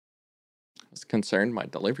 I was concerned my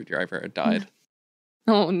delivery driver had died.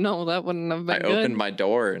 Oh no, that wouldn't have been I good. opened my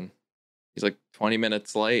door and he's like 20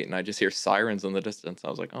 minutes late and I just hear sirens in the distance. I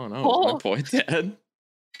was like, oh no, is my boy dead?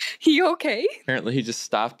 He okay? Apparently he just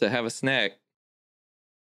stopped to have a snack.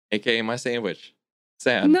 AKA my sandwich.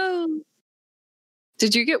 Sad. No.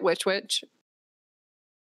 Did you get Witch Witch?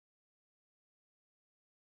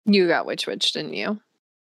 You got Witch Witch, didn't you?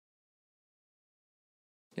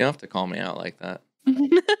 You don't have to call me out like that.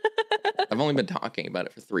 I've only been talking about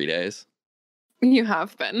it for 3 days. You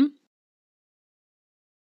have been.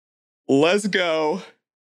 Let's go.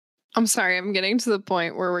 I'm sorry, I'm getting to the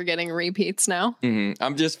point where we're getting repeats now.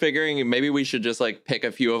 I'm just figuring maybe we should just like pick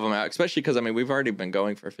a few of them out, especially because I mean we've already been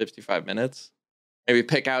going for 55 minutes. Maybe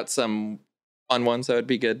pick out some fun ones that would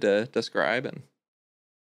be good to describe and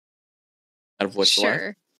out of what's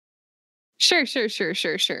left. Sure.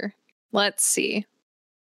 Let's see.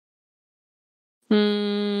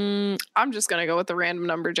 I'm just gonna go with the random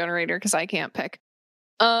number generator because I can't pick.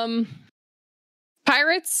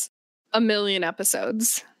 Pirates, 1 million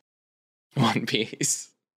episodes. One Piece.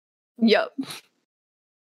 Yep.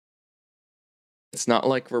 It's not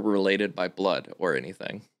like we're related by blood or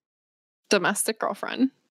anything. Domestic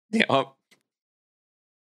girlfriend. Yep.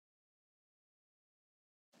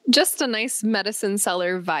 Just a nice medicine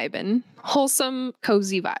seller vibin'. Wholesome,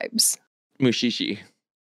 cozy vibes. Mushishi.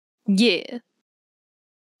 Yeah.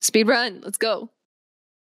 Speed run. Let's go.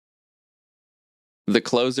 The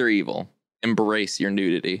clothes are evil. Embrace your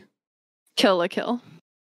nudity. Kill a kill.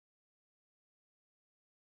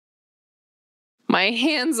 My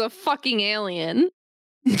hand's a fucking alien.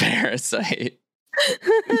 Parasite.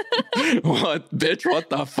 What, bitch? What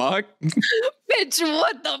the fuck? Bitch,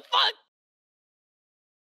 what the fuck?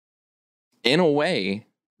 In a way,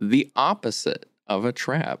 the opposite of a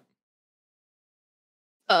trap.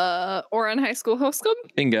 Or on High School Host Club?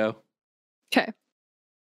 Bingo. Okay.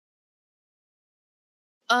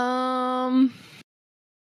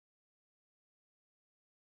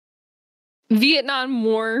 Vietnam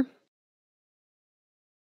War.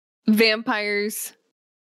 Vampires.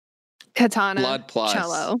 Katana. Blood plus.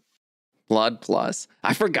 Cello. Blood plus.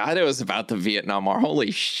 I forgot it was about the Vietnam War.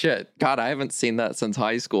 Holy shit. God, I haven't seen that since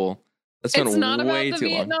high school. That's been It's not way about the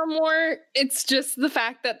too long. Vietnam War. It's just the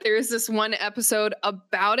fact that there's this one episode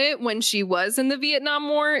about it when she was in the Vietnam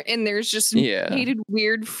War, and there's just hated,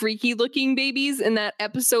 weird, freaky looking babies, and that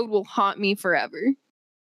episode will haunt me forever.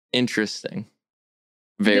 Interesting.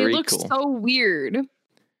 Very they look cool. So weird.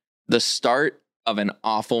 The start of an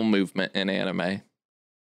awful movement in anime.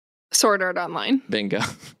 Sword Art Online. Bingo.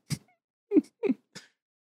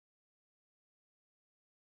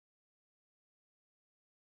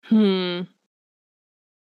 I'm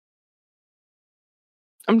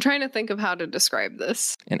trying to think of how to describe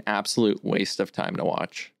this. An absolute waste of time to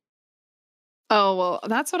watch. Oh, well,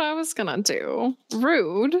 that's what I was gonna do.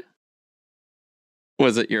 Rude.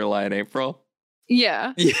 Was it your line, April?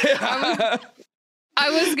 Yeah. Yeah. I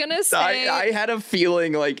was gonna say I had a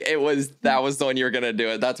feeling like that was the one you were gonna do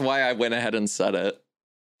it. That's why I went ahead and said it.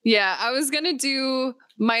 Yeah, I was gonna do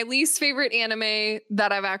my least favorite anime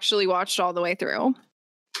that I've actually watched all the way through.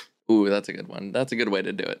 Ooh, that's a good one. That's a good way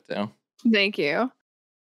to do it too. Thank you.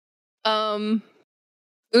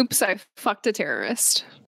 Oops, I fucked a terrorist.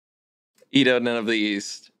 Edo, None of the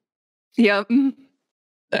East. Yep.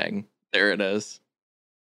 Dang. There it is.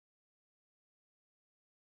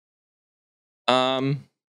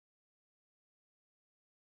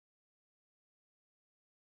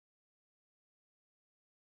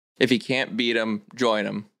 If you can't beat him, join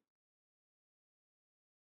him.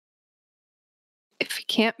 If you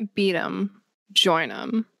can't beat him, join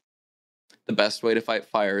him. The best way to fight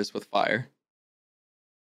fire is with fire.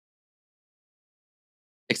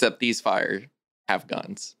 Except these fire have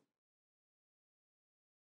guns.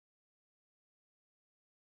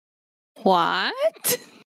 What?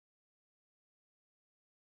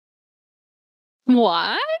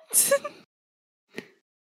 What?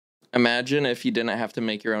 Imagine if you didn't have to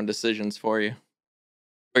make your own decisions for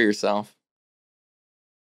yourself.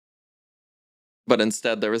 But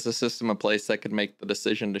instead, there was a system in place that could make the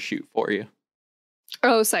decision to shoot for you.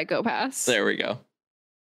 Oh, Psychopaths. There we go.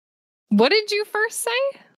 What did you first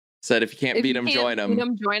say? Said if you can't beat him, join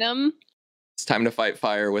him. Join him. It's time to fight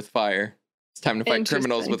fire with fire. It's time to fight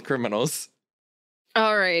criminals with criminals.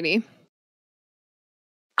 Alrighty.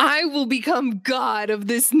 I will become god of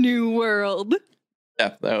this new world.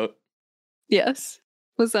 Death Note. Yes.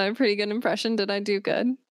 Was that a pretty good impression? Did I do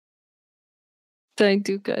good?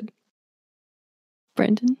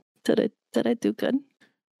 Brendan, did I do good?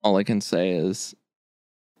 All I can say is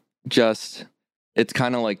it's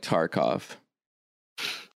kind of like Tarkov.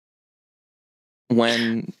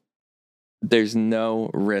 When there's no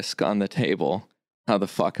risk on the table, how the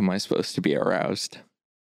fuck am I supposed to be aroused?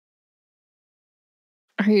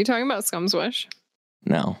 Are you talking about Scum's Wish?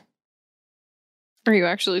 No. Are you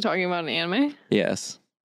actually talking about an anime? Yes.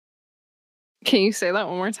 Can you say that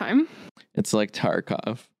one more time? It's like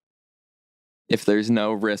Tarkov. If there's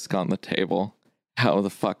no risk on the table, how the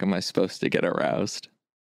fuck am I supposed to get aroused?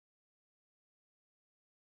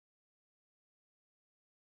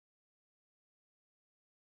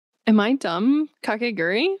 Am I dumb,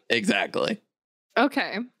 Kakeguri? Exactly.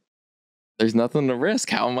 Okay. There's nothing to risk.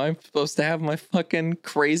 How am I supposed to have my fucking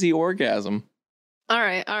crazy orgasm? All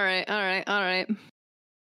right.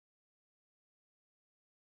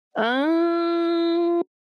 Uh,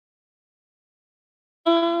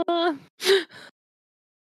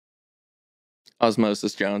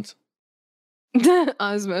 Osmosis Jones.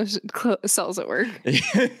 Osmosis cells at work.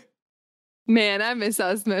 Man, I miss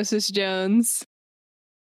Osmosis Jones.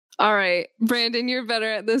 All right, Brandon, you're better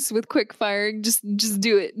at this with quick fire. Just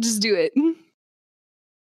do it. Just do it.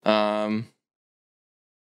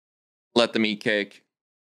 Let them eat cake.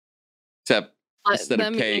 Except instead of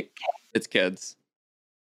them cake, it's kids.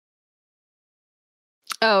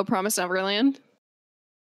 Oh, Promise Neverland.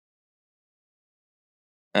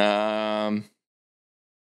 Kind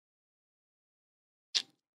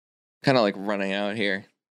of like running out here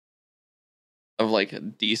of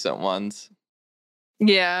like decent ones.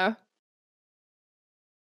 Yeah.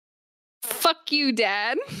 Fuck you,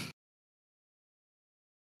 Dad.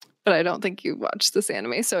 But I don't think you watched this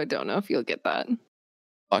anime, so I don't know if you'll get that.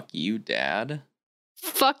 Fuck you, Dad.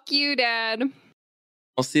 Fuck you, Dad.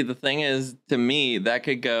 Well, see, the thing is, to me, that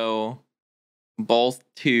could go both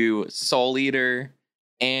to Soul Eater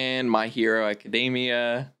and My Hero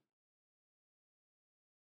Academia.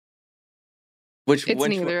 It's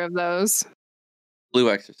neither of those. Blue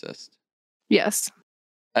Exorcist. Yes.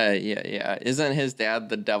 Yeah. Isn't his dad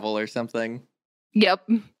the devil or something? Yep.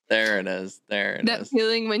 There it is. That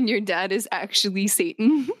feeling when your dad is actually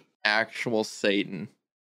Satan. Actual Satan.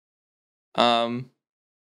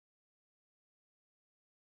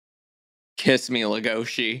 Kiss me,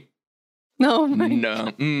 Legoshi. No.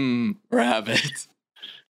 No. Rabbit.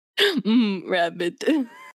 Rabbit.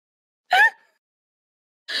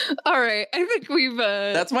 All right, I think we've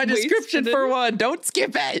That's my description for one. Don't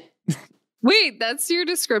skip it. Wait, that's your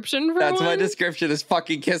description for That's one? my description is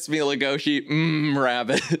fucking kiss me, Legoshi.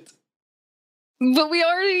 Rabbit. But we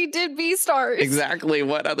already did Beastars. Exactly.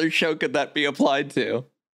 What other show could that be applied to?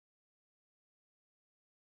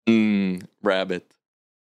 Rabbit.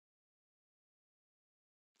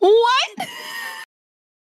 What?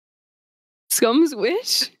 Scum's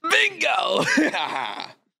Wish? Bingo!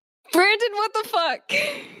 Brandon, what the fuck?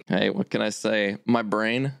 Hey, what can I say? My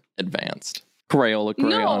brain advanced. Crayola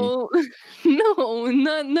crayon. No,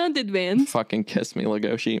 not advanced. Fucking kiss me,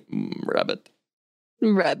 Legoshi.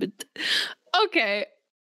 Rabbit. Okay.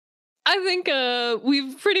 I think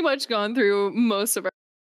we've pretty much gone through most of our,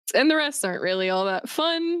 and the rest aren't really all that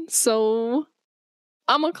fun, so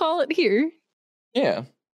I'm gonna call it here. Yeah.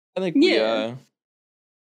 I think we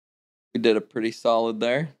did a pretty solid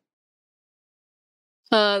there.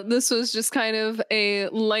 This was just kind of a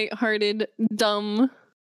lighthearted, dumb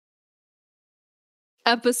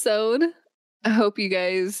episode. I hope you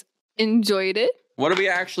guys enjoyed it. What are we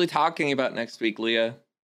actually talking about next week, Leah?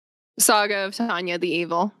 Saga of Tanya the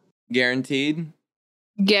Evil. Guaranteed?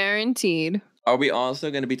 Guaranteed. Are we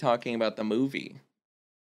also going to be talking about the movie?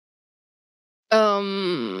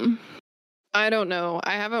 I don't know.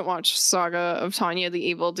 I haven't watched Saga of Tanya the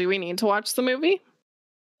Evil. Do we need to watch the movie?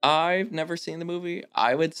 I've never seen the movie.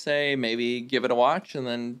 I would say maybe give it a watch and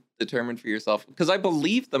then determine for yourself. Because I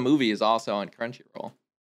believe the movie is also on Crunchyroll.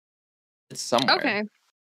 It's somewhere. Okay.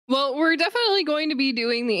 Well, we're definitely going to be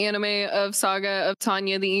doing the anime of Saga of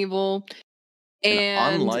Tanya the Evil.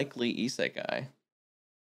 An unlikely isekai.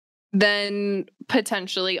 Then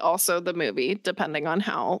potentially also the movie, depending on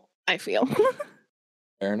how I feel.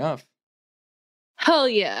 Fair enough. Hell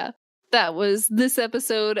yeah. That was this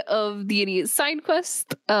episode of The Idiot Side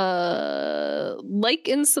Quest. Like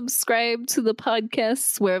and subscribe to the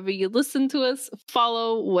podcast wherever you listen to us.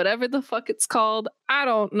 Follow whatever the fuck it's called. I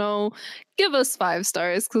don't know. Give us 5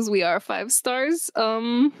 stars because we are 5 stars. We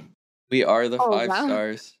are the 5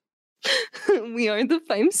 stars. We are the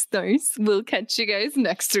 5 stars. We'll catch you guys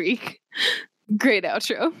next week. Great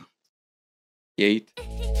outro. Yeet.